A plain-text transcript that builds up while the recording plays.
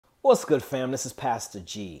What's good, fam? This is Pastor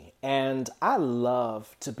G, and I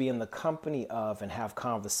love to be in the company of and have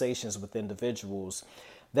conversations with individuals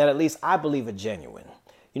that at least I believe are genuine.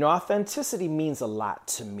 You know, authenticity means a lot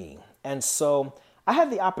to me, and so I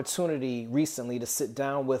had the opportunity recently to sit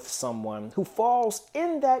down with someone who falls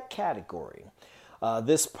in that category.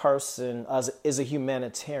 This person is a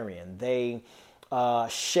humanitarian. They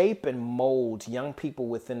shape and mold young people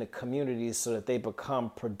within the community so that they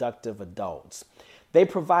become productive adults. They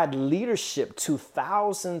provide leadership to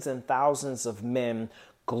thousands and thousands of men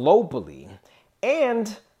globally.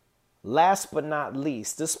 And last but not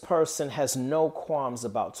least, this person has no qualms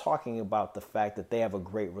about talking about the fact that they have a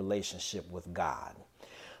great relationship with God.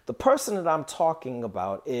 The person that I'm talking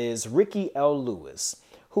about is Ricky L. Lewis,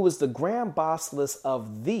 who is the Grand Basileus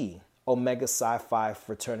of the Omega Psi Phi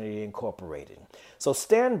Fraternity Incorporated. So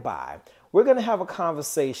stand by. We're going to have a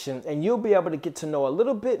conversation and you'll be able to get to know a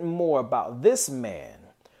little bit more about this man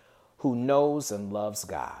who knows and loves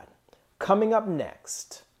God. Coming up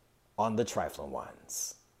next on The Trifling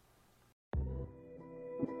Ones.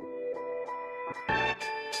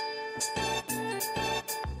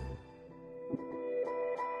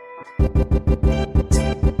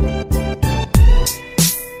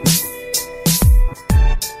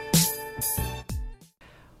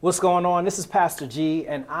 What's going on? This is Pastor G,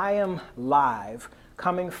 and I am live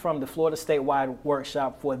coming from the Florida Statewide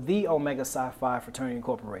Workshop for the Omega Psi Phi Fraternity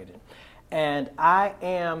Incorporated. And I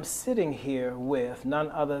am sitting here with none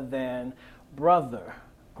other than Brother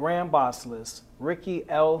Grand Basileus Ricky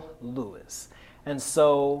L. Lewis. And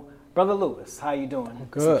so, Brother Lewis, how you doing?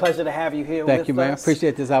 Good. It's a pleasure to have you here with us. Thank you, man.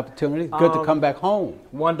 Appreciate this opportunity. Good to come back home.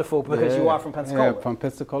 Wonderful, because you are from Pensacola. Yeah, from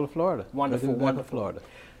Pensacola, Florida. Wonderful, wonderful. Florida.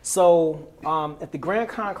 So at the Grand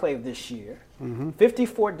Conclave this year,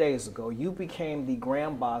 54 days ago, you became the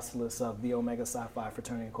Grand Basileus of the Omega Psi Phi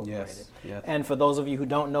Fraternity Incorporated. Yes. And for those of you who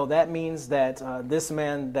don't know, that means that this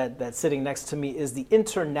man that's sitting next to me is the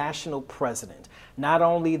international president, not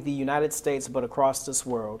only the United States, but across this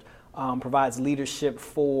world, provides leadership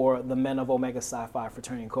for the men of Omega Psi Phi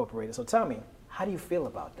Fraternity Incorporated. So tell me, how do you feel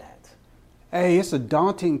about that? Hey, it's a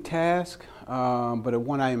daunting task, but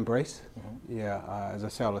one I embrace. Yeah, as I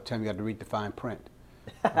say all the time, you got to read the fine print.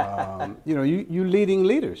 You leading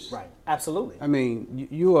leaders. Right, absolutely. I mean,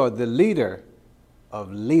 you are the leader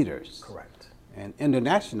of leaders. Correct. And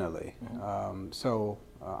internationally. So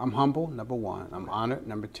I'm humble, number one. I'm honored,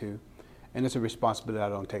 number two. And it's a responsibility I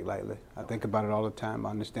don't take lightly. I think about it all the time. I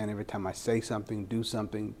understand every time I say something, do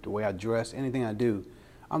something, the way I dress, anything I do,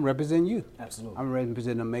 I'm representing you. Absolutely. I'm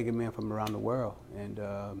representing Omega men from around the world. And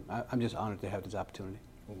I'm just honored to have this opportunity.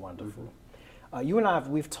 Wonderful. You and I,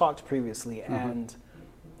 we've talked previously, and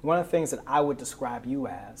one of the things that I would describe you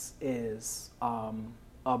as is a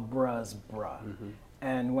bruh's bruh.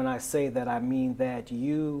 And when I say that, I mean that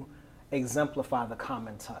you exemplify the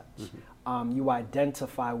common touch. You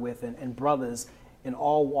identify with, and brothers in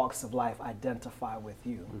all walks of life identify with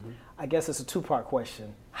you. I guess it's a two-part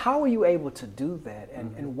question. How are you able to do that,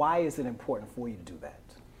 and why is it important for you to do that?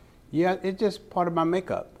 Yeah, it's just part of my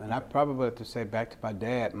makeup. And I probably have to say back to my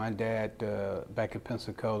dad. My dad, back in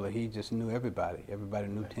Pensacola, he just knew everybody. Everybody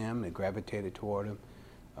knew him. They gravitated toward him.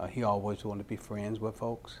 He always wanted to be friends with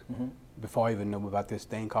folks. Before I even knew about this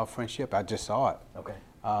thing called friendship, I just saw it. Okay.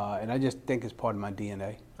 And I just think it's part of my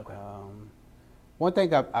DNA. Okay. One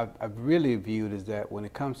thing I've really viewed is that when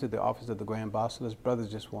it comes to the office of the Grand Basileus, brothers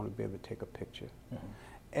just want to be able to take a picture.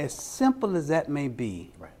 As simple as that may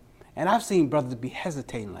be. Right. And I've seen brothers be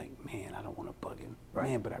hesitating like, man, I don't want to bug him. Right.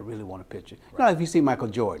 Man, but I really want a picture. Right. You know, if you see Michael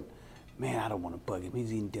Jordan, man, I don't want to bug him.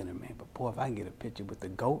 He's eating dinner, man. But boy, if I can get a picture with the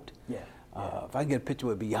GOAT, if I can get a picture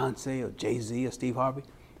with Beyonce or Jay-Z or Steve Harvey.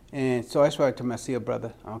 And so that's why I tell me, I see a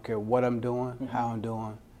brother, I don't care what I'm doing, how I'm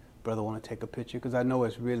doing, brother want to take a picture, because I know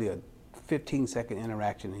it's really a 15-second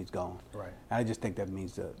interaction and he's gone. Right. And I just think that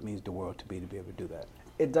means the world to be able to do that.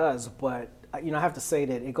 It does, but I have to say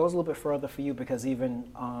that it goes a little bit further for you, because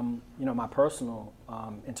even my personal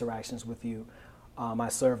interactions with you, I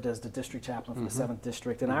served as the district chaplain for the 7th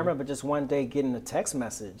District, and I remember just one day getting a text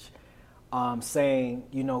message saying,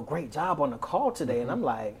 great job on the call today, and I'm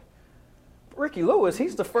like, Ricky Lewis,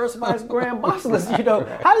 he's the first vice Grand Basileus,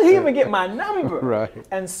 how did he even get my number? Right.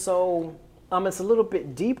 And so it's a little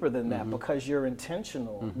bit deeper than that, because you're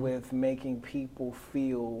intentional with making people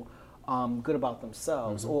feel good about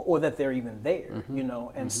themselves, or that they're even there,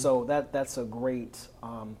 and so that's a great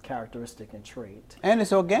characteristic and trait. And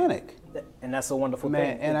it's organic. And that's a wonderful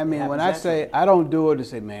thing. And I mean, when I say, I don't do it to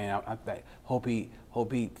say, man, I hope he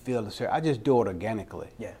feels the same. I just do it organically.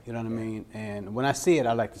 Yeah. You know what I mean? And when I see it,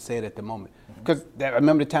 I like to say it at the moment. Because I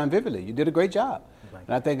remember the time vividly. You did a great job. Right.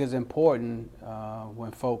 And I think it's important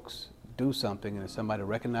when folks do something and somebody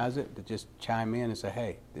recognize it, to just chime in and say,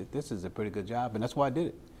 hey, this is a pretty good job, and that's why I did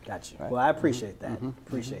it. Got you. Right? Well, I appreciate that.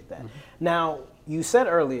 Appreciate that. Now, you said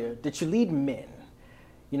earlier that you lead men.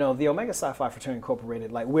 You know, the Omega Psi Phi Fraternity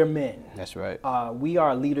Incorporated, like, we're men. That's right. We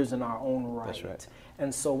are leaders in our own right. That's right.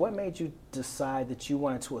 And so what made you decide that you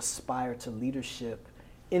wanted to aspire to leadership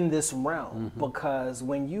in this realm? Because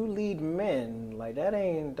when you lead men, like,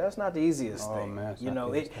 that's not the easiest thing. Man, you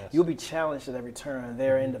know, you'll be challenged at every turn.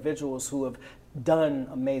 There are individuals who have done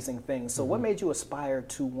amazing things. So what made you aspire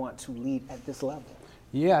to want to lead at this level?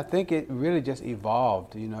 Yeah, I think it really just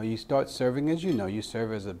evolved. You know, you start serving, as you know, you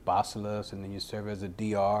serve as a Basileus, and then you serve as a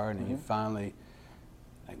DR, and then you finally,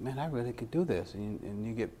 like, man, I really could do this. And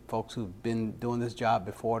you get folks who've been doing this job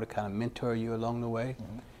before to kind of mentor you along the way.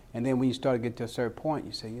 And then when you start to get to a certain point,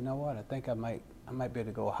 you say, you know what, I think I might be able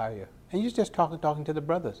to go higher. And you're just talking to the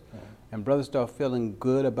brothers. And brothers start feeling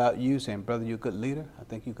good about you, saying, brother, you're a good leader. I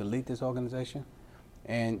think you can lead this organization.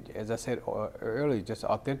 And as I said earlier, just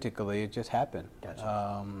authentically, it just happened.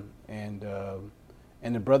 Gotcha.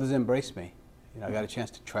 And the brothers embraced me. You know, I got a chance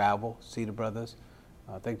to travel, see the brothers.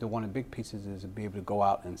 I think that one of the big pieces is to be able to go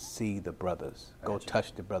out and see the brothers, go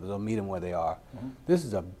touch the brothers, or meet them where they are. This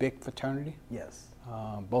is a big fraternity. Yes.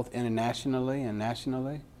 Both internationally and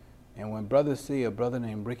nationally. And when brothers see a brother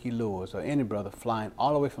named Ricky Lewis, or any brother flying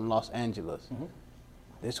all the way from Los Angeles,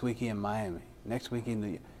 this week he in Miami, next week in New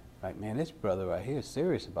York, like, man, this brother right here is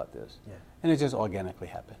serious about this. Yeah. And it just organically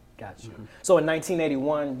happened. Got you. So in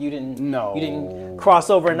 1981, you didn't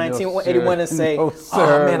cross over in 1981 and say, no,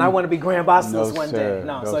 oh man, I want to be Grand Basileus no, one sir. day.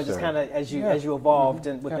 No, no so it just kind of, as you evolved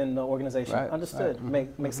within the organization. Right. Understood.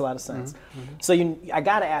 Makes a lot of sense. So I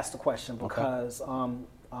got to ask the question because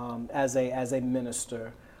as a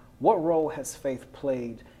minister, what role has faith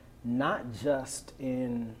played, not just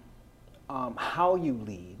in how you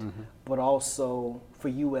lead, but also for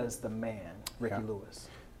you as the man, Ricky Lewis?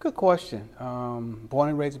 Good question. Born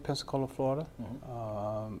and raised in Pensacola, Florida.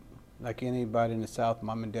 Like anybody in the South,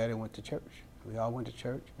 mom and daddy went to church. We all went to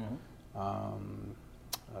church.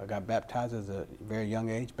 I got baptized at a very young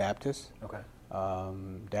age, Baptist. Okay.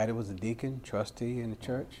 Daddy was a deacon, trustee in the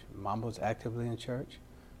church. Mom was actively in church.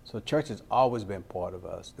 So church has always been part of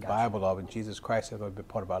us. The Bible, and Jesus Christ have always been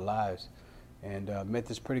part of our lives. And met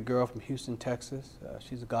this pretty girl from Houston, Texas.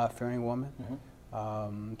 She's a God-fearing woman.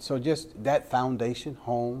 So just that foundation,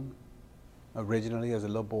 home, originally as a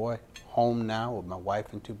little boy, home now with my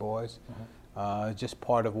wife and two boys, just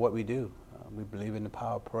part of what we do. We believe in the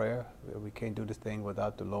power of prayer. We can't do this thing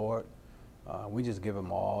without the Lord. We just give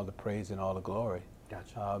him all the praise and all the glory.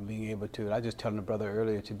 Gotcha. Being able to, I just telling the brother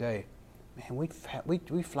earlier today, man,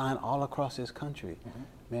 we flying all across this country.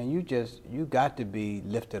 Man, you got to be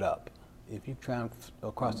lifted up. If you try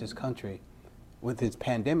across this country with this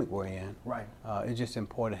pandemic we're in, right? It's just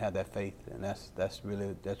important to have that faith, and that's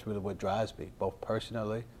really what drives me, both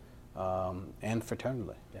personally and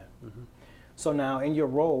fraternally. Yeah. So now, in your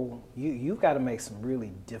role, you've got to make some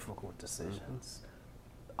really difficult decisions.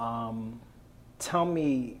 Tell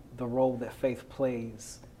me the role that faith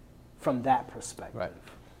plays from that perspective. Right.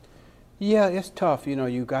 Yeah, it's tough. You know,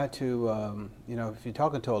 you got to, you know, if you're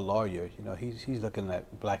talking to a lawyer, you know, he's looking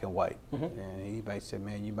at black and white. And he might say,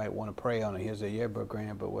 man, you might want to pray on it. Here's a yearbook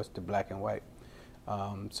grant, but what's the black and white?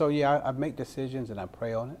 So, yeah, I make decisions and I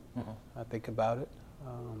pray on it. I think about it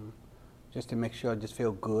just to make sure I just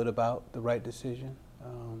feel good about the right decision.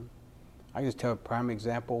 I just tell a prime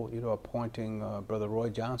example, you know, appointing Brother Roy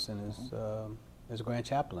Johnson as Grand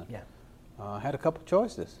Chaplain. Yeah. I had a couple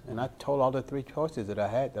choices, and I told all the three choices that I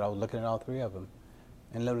had that I was looking at all three of them,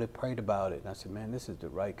 and literally prayed about it. And I said, man, this is the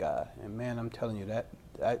right guy. And man, I'm telling you that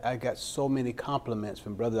I got so many compliments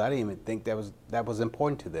from brothers. I didn't even think that was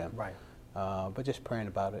important to them. Right. But just praying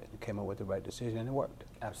about it and came up with the right decision, and it worked.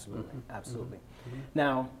 Absolutely, absolutely.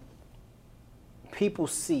 Now, people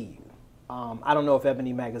see you. I don't know if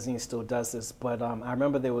Ebony Magazine still does this, but I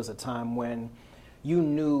remember there was a time when you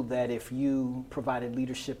knew that if you provided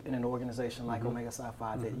leadership in an organization like Omega Psi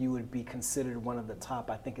Phi, that you would be considered one of the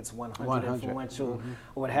top, I think it's 100 influential,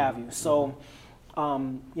 or what have you. So,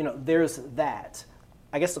 you know, there's that.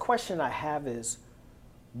 I guess the question I have is,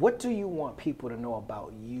 what do you want people to know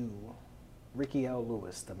about you, Ricky L.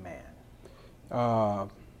 Lewis, the man?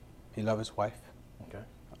 He loves his wife. Okay.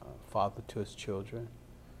 Father to his children.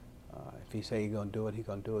 If he say he's going to do it, he's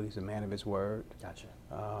going to do it. He's a man of his word. Gotcha.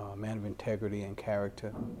 Man of integrity and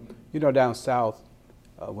character. You know, down south,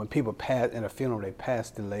 when people pass in a funeral, they pass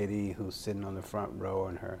the lady who's sitting on the front row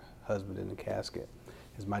and her husband in the casket.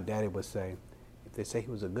 As my daddy would say, if they say he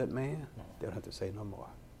was a good man, they don't have to say no more.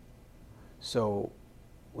 So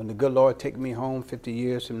when the good Lord take me home 50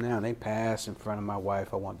 years from now and they pass in front of my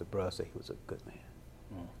wife, I want the bruh to say he was a good man.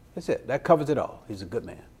 That's it. That covers it all. He's a good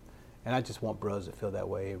man. And I just want bruhs to feel that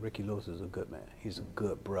way. Ricky Lewis is a good man. He's a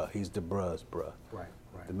good bruh. He's the bruh's bruh. Right,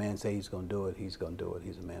 right. The man say he's going to do it, he's going to do it.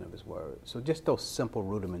 He's a man of his word. So just those simple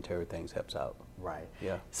rudimentary things helps out. Right.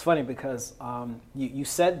 Yeah. It's funny because you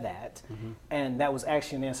said that, and that was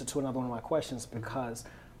actually an answer to another one of my questions because,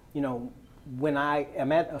 you know, when I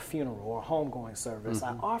am at a funeral or a homegoing service,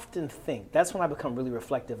 I often think, that's when I become really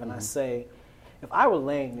reflective and I say, if I were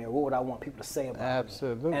laying there, what would I want people to say about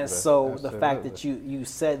me? And so the fact that you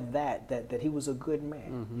said that he was a good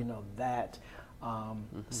man, you know, that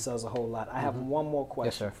says a whole lot. I have one more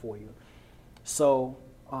question for you. So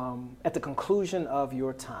at the conclusion of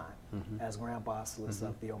your time as Grand Basileus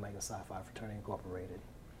of the Omega Psi Phi Fraternity Incorporated,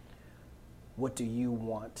 what do you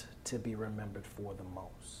want to be remembered for the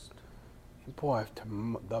most? Boy,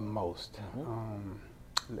 the most.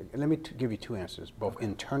 Let me give you two answers, both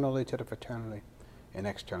internally to the fraternity and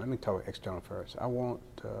external. Let me talk external first. I want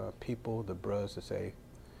people, the brothers, to say,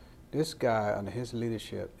 this guy, under his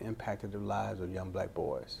leadership, impacted the lives of young black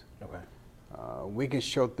boys. Okay. We can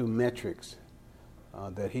show through metrics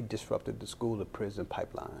that he disrupted the school-to-prison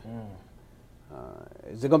pipeline.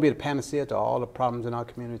 Is it going to be the panacea to all the problems in our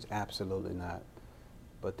communities? Absolutely not.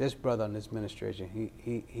 But this brother in this administration,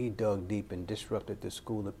 he dug deep and disrupted the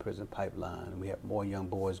school-to-prison pipeline. We have more young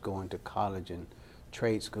boys going to college and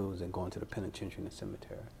trade schools and going to the penitentiary and the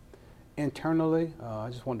cemetery. Internally, I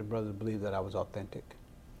just want the brother to believe that I was authentic,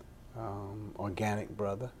 organic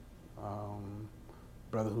brother,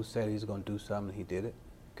 brother who said he's going to do something, he did it,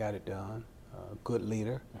 got it done, good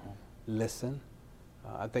leader, listen.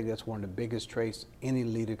 I think that's one of the biggest traits any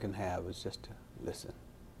leader can have is just to listen.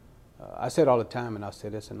 I say it all the time, and I'll say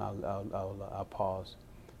this, and I'll pause.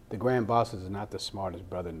 The Grand Basileus is not the smartest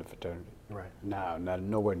brother in the fraternity. Right. No,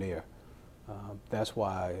 nowhere near. That's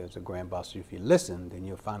why, as a Grand Basileus, if you listen, then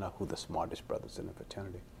you'll find out who the smartest brothers in the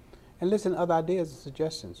fraternity. And listen to other ideas and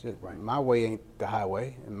suggestions. Right. My way ain't the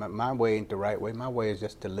highway, and my way ain't the right way. My way is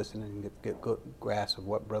just to listen and get good grasp of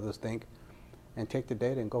what brothers think, and take the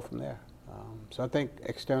data and go from there. So I think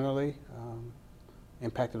externally,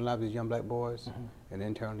 impacting the lives of these young black boys, and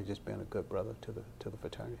internally just being a good brother to the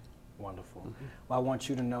fraternity. Wonderful. Well, I want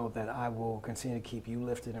you to know that I will continue to keep you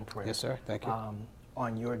lifted in prayer. Yes, sir. Thank you.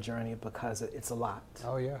 On your journey, because it's a lot.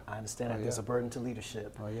 Oh, yeah. I understand that there's a burden to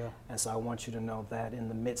leadership. Oh, yeah. And so I want you to know that in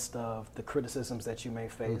the midst of the criticisms that you may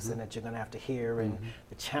face and that you're going to have to hear and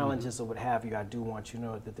the challenges or what have you, I do want you to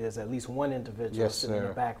know that there's at least one individual sitting in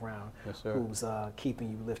the background who's keeping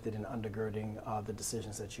you lifted and undergirding the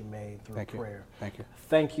decisions that you made through prayer. Thank you.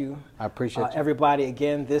 Thank you. I appreciate you. Everybody,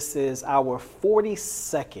 again, this is our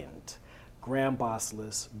 42nd Grand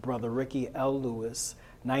Basileus, Brother Ricky L. Lewis,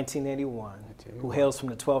 1981, who hails from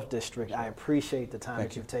the 12th District. I appreciate the time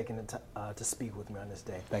that you've taken to speak with me on this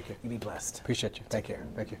day. Thank you. You be blessed. Appreciate you. Take care.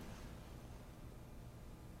 Thank you.